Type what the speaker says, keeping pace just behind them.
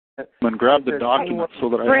And grab the documents so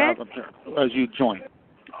that I have them here as you join.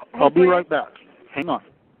 I'll be right back. Hang on.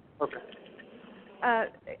 Okay.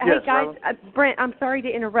 Hey guys, Brent, I'm sorry to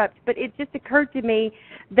interrupt, but it just occurred to me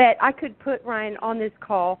that I could put Ryan on this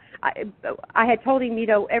call. I had told him,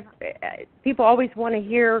 people always want to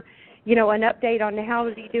hear, an update on how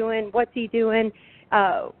is he doing, what's he doing,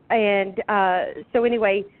 so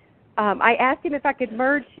anyway, I asked him if I could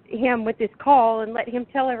merge him with this call and let him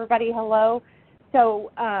tell everybody hello.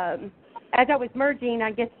 So as I was merging,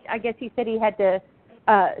 I guess he said he had to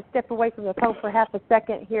step away from the phone for half a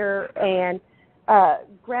second here and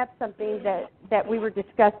grab something that we were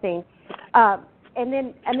discussing, and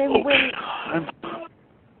then when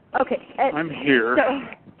I'm here. So,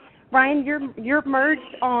 Ryan, you're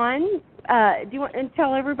merged on. Do you want to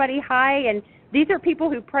tell everybody hi? And these are people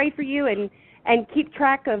who pray for you and keep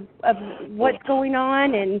track of what's going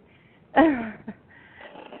on, and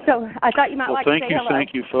so I thought you might like to say hello.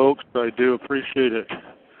 Thank you, folks. I do appreciate it.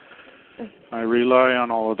 I rely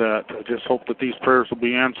on all of that. I just hope that these prayers will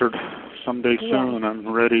be answered someday soon.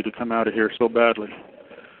 I'm ready to come out of here so badly.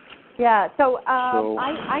 Yeah, so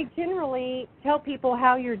I generally tell people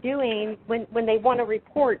how you're doing when they want to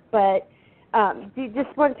report, but do you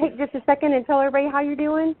just want to take just a second and tell everybody how you're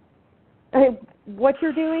doing? What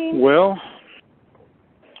you're doing? Well,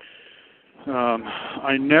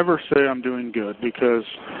 I never say I'm doing good because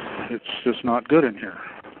it's just not good in here.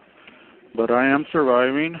 But I am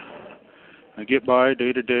surviving. I get by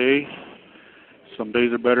day to day. Some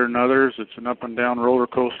days are better than others. It's an up and down roller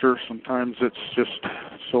coaster. Sometimes it's just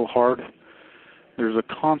so hard. There's a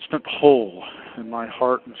constant hole in my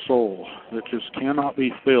heart and soul that just cannot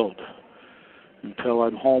be filled until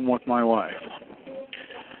I'm home with my wife.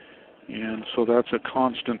 And so that's a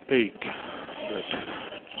constant ache that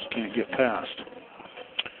just can't get past.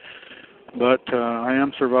 But I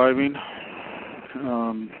am surviving.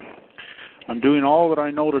 I'm doing all that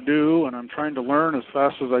I know to do, and I'm trying to learn as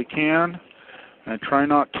fast as I can. I try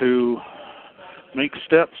not to make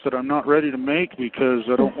steps that I'm not ready to make because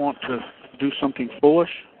I don't want to do something foolish.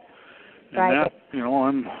 And right. that,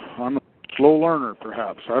 I'm a slow learner,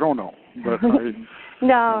 perhaps. I don't know, but I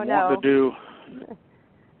want to do.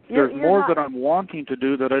 There's more that I'm wanting to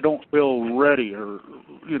do that I don't feel ready or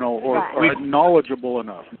knowledgeable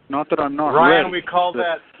enough. Not that I'm not ready. Ryan, we call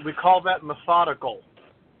that methodical.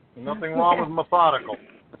 Nothing wrong with methodical.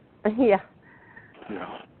 Yeah.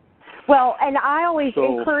 Well, and I always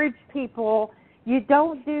encourage people, you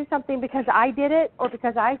don't do something because I did it or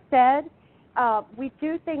because I said. We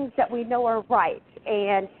do things that we know are right,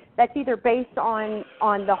 and that's either based on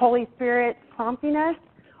the Holy Spirit prompting us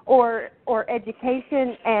or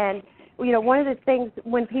education. And, one of the things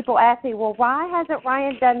when people ask me, well, why hasn't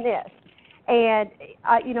Ryan done this? And,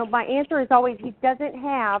 my answer is always he doesn't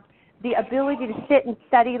have the ability to sit and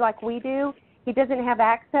study like we do. He doesn't have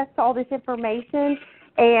access to all this information,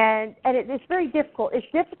 and it's very difficult. It's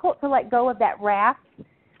difficult to let go of that raft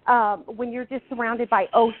when you're just surrounded by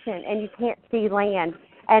ocean and you can't see land.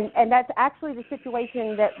 And that's actually the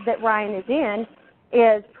situation that Ryan is in,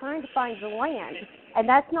 is trying to find the land. And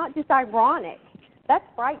that's not just ironic. That's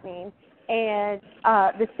frightening. And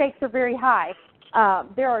the stakes are very high.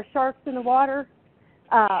 There are sharks in the water.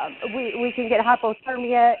 We can get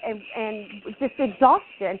hypothermia and just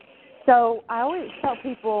exhaustion. So I always tell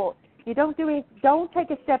people, don't take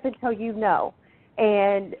a step until you know.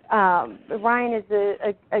 And Ryan is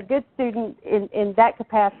a good student in that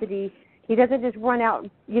capacity. He doesn't just run out,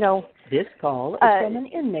 This call is from an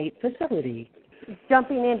inmate facility.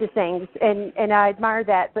 Jumping into things, and I admire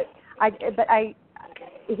that. But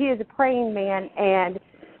he is a praying man, and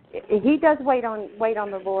he does wait on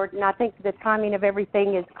the Lord. And I think the timing of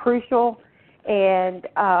everything is crucial. And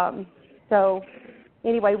so,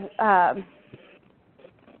 anyway,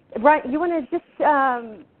 Ryan, you want to just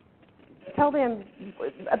tell them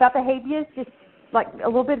about the habeas, just like a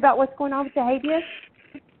little bit about what's going on with the habeas?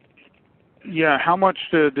 Yeah, how much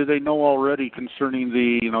do they know already concerning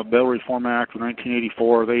the Bail Reform Act of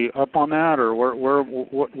 1984? Are they up on that, or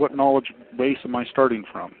what knowledge base am I starting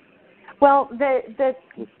from? Well, the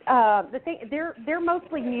thing, they're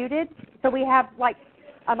mostly muted. So we have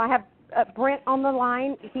I have Brent on the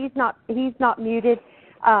line. He's not muted.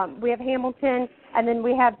 We have Hamilton, and then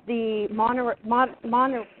we have the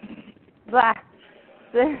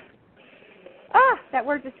that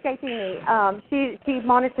word's escaping me. She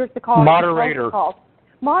monitors the calls. Moderator.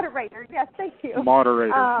 Moderator, yes, thank you.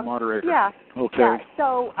 Moderator. Yeah. Okay. Yeah.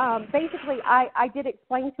 So basically, I did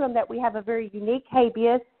explain to him that we have a very unique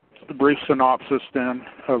habeas. A brief synopsis then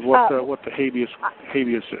of what the habeas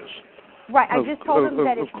is. Right. I just told him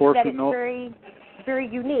that it's very very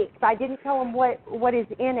unique. So I didn't tell them what is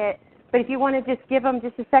in it. But if you want to just give them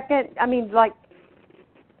just a second, I mean, like,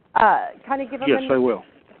 kind of give them. Yes, I will.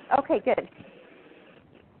 Okay, good.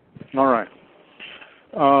 All right.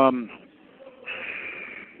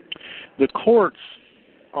 The courts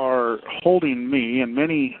are holding me and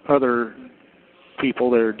many other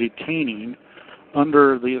people they're detaining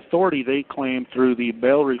under the authority they claim through the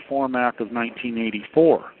Bail Reform Act of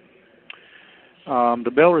 1984.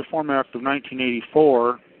 The Bail Reform Act of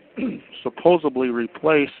 1984 supposedly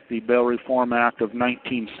replaced the Bail Reform Act of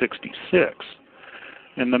 1966.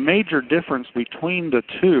 And the major difference between the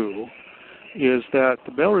two is that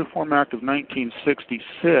the Bail Reform Act of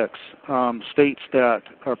 1966 states that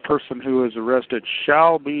a person who is arrested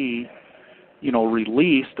shall be,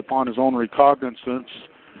 released upon his own recognizance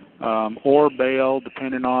or bail,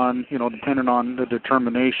 depending on the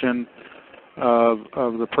determination of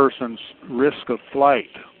the person's risk of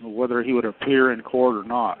flight, whether he would appear in court or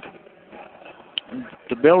not.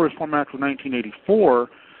 The Bail Reform Act of 1984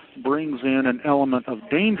 brings in an element of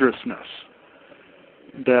dangerousness,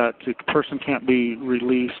 that the person can't be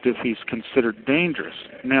released if he's considered dangerous.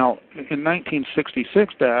 Now, in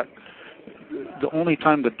 1966, the only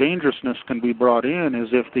time the dangerousness can be brought in is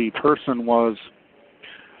if the person was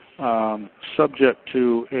subject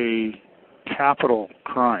to a capital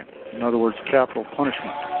crime, in other words, capital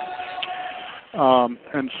punishment.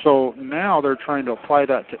 And so now they're trying to apply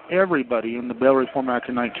that to everybody in the Bail Reform Act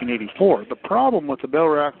of 1984. The problem with the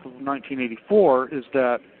Bail Act of 1984 is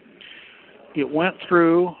that it went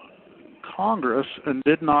through Congress and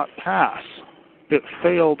did not pass. It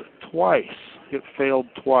failed twice.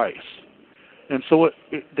 And so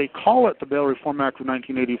they call it the Bail Reform Act of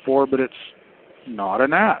 1984, but it's not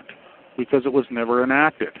an act because it was never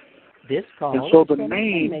enacted. This call and so the from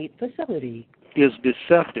name inmate facility is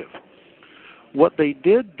deceptive. What they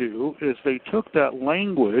did do is they took that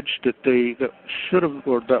language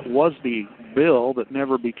that was the bill that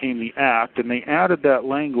never became the act, and they added that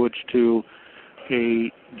language to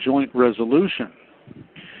a joint resolution,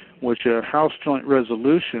 which a House joint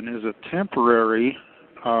resolution is a temporary.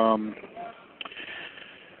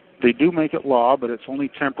 They do make it law, but it's only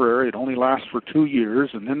temporary. It only lasts for 2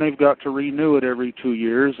 years, and then they've got to renew it every 2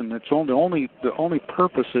 years. And it's the only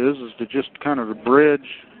purpose is to just kind of bridge,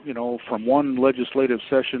 from one legislative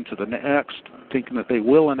session to the next, thinking that they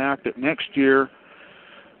will enact it next year.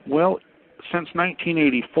 Well, since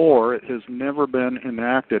 1984, it has never been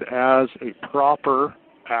enacted as a proper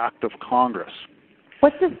act of Congress.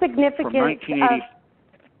 What's the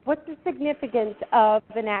significance of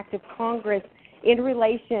an act of Congress in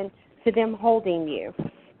relation to them holding you?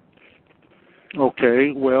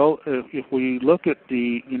 Okay, well, if we look at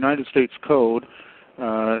the United States Code,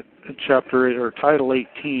 Title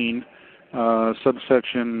 18,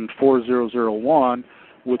 subsection 4001,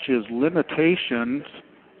 which is limitations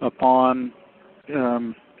upon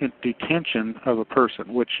detention of a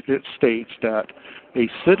person, which it states that a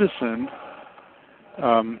citizen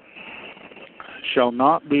shall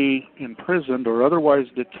not be imprisoned or otherwise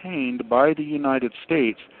detained by the United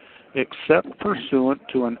States except pursuant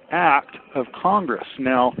to an act of Congress.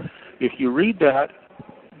 Now, if you read that,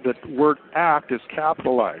 the word act is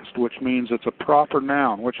capitalized, which means it's a proper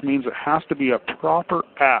noun, which means it has to be a proper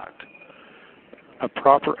act. A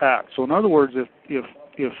proper act. So in other words, if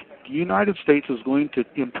the United States is going to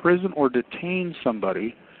imprison or detain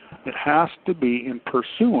somebody, it has to be in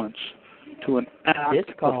pursuance to an act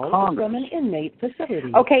this call of Congress. From an inmate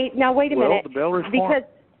facility. Okay, now wait a minute. The Bail Reform...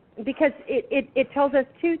 Because it tells us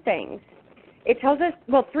two things. It tells us,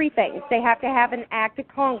 three things. They have to have an act of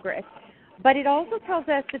Congress. But it also tells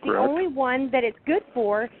us that the only one that it's good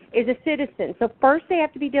for is a citizen. So first they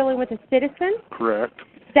have to be dealing with a citizen. Correct.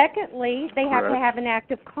 Secondly, they have to have an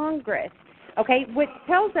act of Congress. Okay, which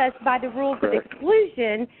tells us by the rules of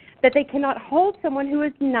exclusion that they cannot hold someone who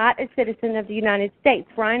is not a citizen of the United States.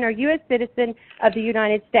 Ryan, are you a citizen of the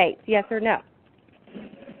United States? Yes or no?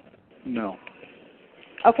 No.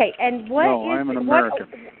 Okay, and what I'm an American.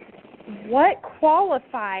 What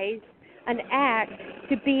qualifies an act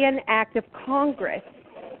to be an act of Congress?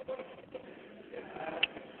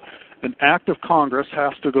 An act of Congress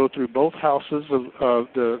has to go through both houses of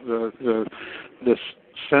the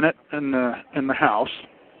Senate and the House,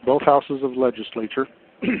 both houses of legislature.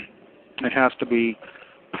 It has to be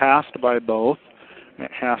passed by both.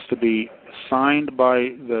 It has to be signed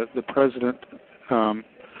by the president.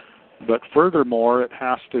 But furthermore, it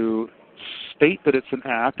has to state that it's an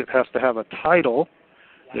act. It has to have a title.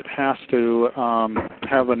 It has to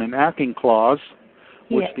have an enacting clause,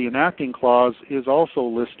 which the enacting clause is also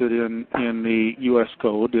listed in the U.S.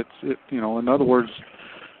 Code. In other words,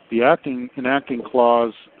 The enacting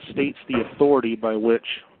clause states the authority by which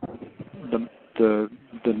the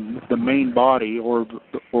main body or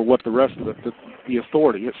what the rest of it, the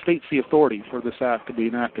authority. It states the authority for this act to be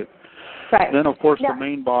enacted. Right. Then, of course, the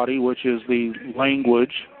main body, which is the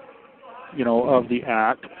language, of the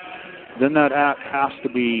act. Then that act has to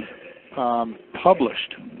be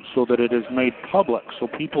published so that it is made public, so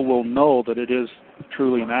people will know that it is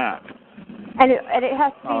truly an act. And it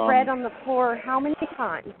has to be read on the floor how many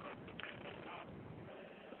times?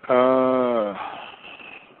 3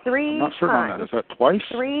 I'm not certain times. on that. Is that twice?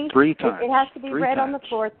 Three times. It has to be read on the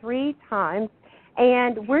floor 3 times.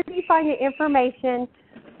 And where do you find the information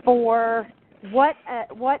for what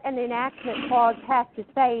an enactment clause has to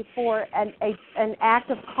say for an act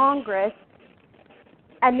of Congress?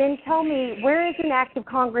 And then tell me, where is an act of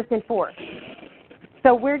Congress enforced?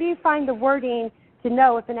 So where do you find the wording to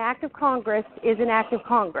know if an act of Congress is an act of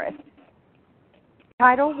Congress?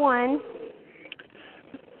 Title 1.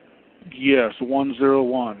 Yes,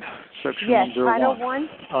 101, Section 101. Title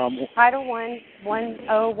 1. Title 1,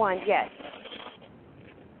 101. Yes.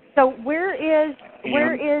 So where is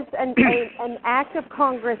an act of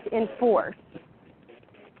Congress enforced?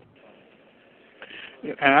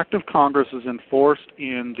 An act of Congress is enforced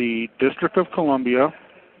in the District of Columbia.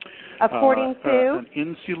 According to? An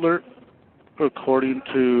insular, according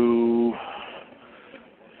to...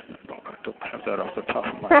 I don't have that off the top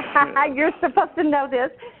of my head. You're supposed to know this.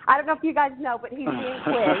 I don't know if you guys know, but he's being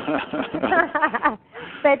quizzed.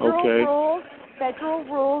 Federal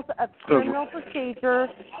Rules of Criminal Procedure,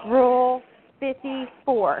 Rule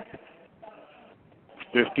 54.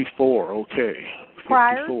 54, okay.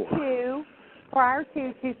 54. Prior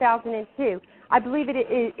to 2002. I believe it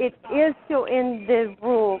is still in the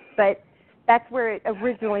rules, but that's where it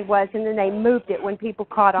originally was, and then they moved it when people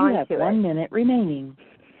caught on to it. You have 1 minute remaining.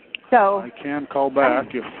 So I can call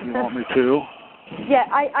back if you want me to. Yeah,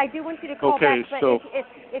 I do want you to call back, but so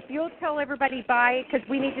if you'll tell everybody bye, because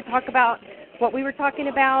we need to talk about what we were talking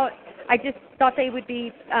about. I just thought they would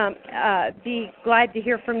be glad to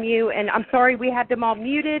hear from you, and I'm sorry we had them all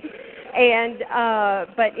muted, and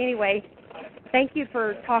but anyway, thank you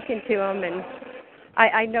for talking to them, and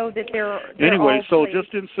I know that they're anyway. all So pleased.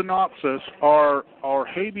 just in synopsis, our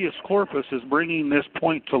habeas corpus is bringing this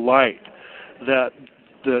point to light that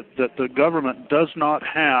the government does not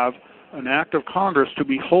have an act of Congress to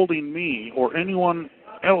be holding me or anyone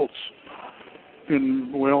else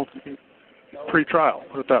in, pre-trial,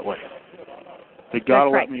 put it that way. They got to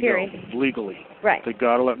let me go legally. Right. They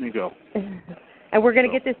got to let me go. And we're going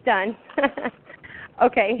to get this done.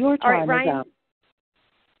 Okay. Your time all right, is Ryan. up.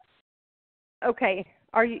 Okay.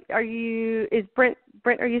 Are you? Is Brent?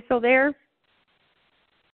 Are you still there?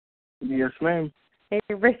 Yes, ma'am.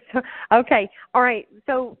 Okay. All right.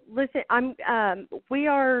 So listen, I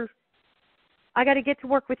got to get to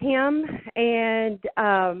work with him, and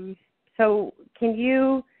so can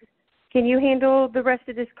you handle the rest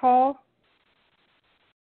of this call?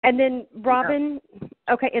 And then Robin,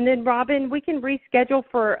 okay. And then Robin, we can reschedule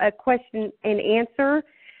for a question and answer,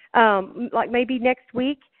 like maybe next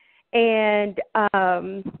week, and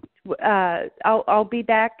I'll be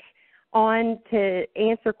back on to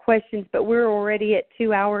answer questions, but we're already at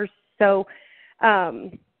 2 hours, so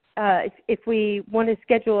if we want to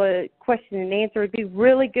schedule a question and answer, it'd be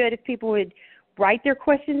really good if people would write their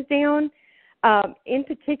questions down. In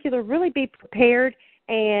particular, really be prepared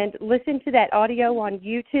and listen to that audio on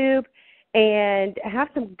YouTube and have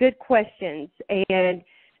some good questions, and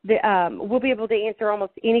we'll be able to answer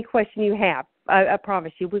almost any question you have. I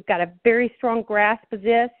promise you. We've got a very strong grasp of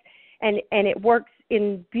this, and it works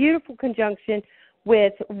in beautiful conjunction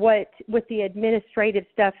with the administrative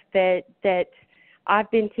stuff that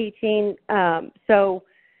I've been teaching.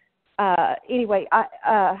 Anyway,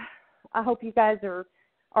 I hope you guys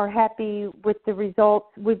are happy with the results.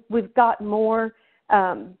 We've got more,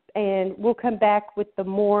 and we'll come back with the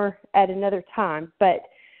more at another time. But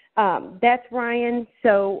that's Ryan.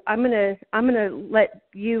 So I'm gonna let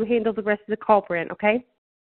you handle the rest of the call, Brent. Okay?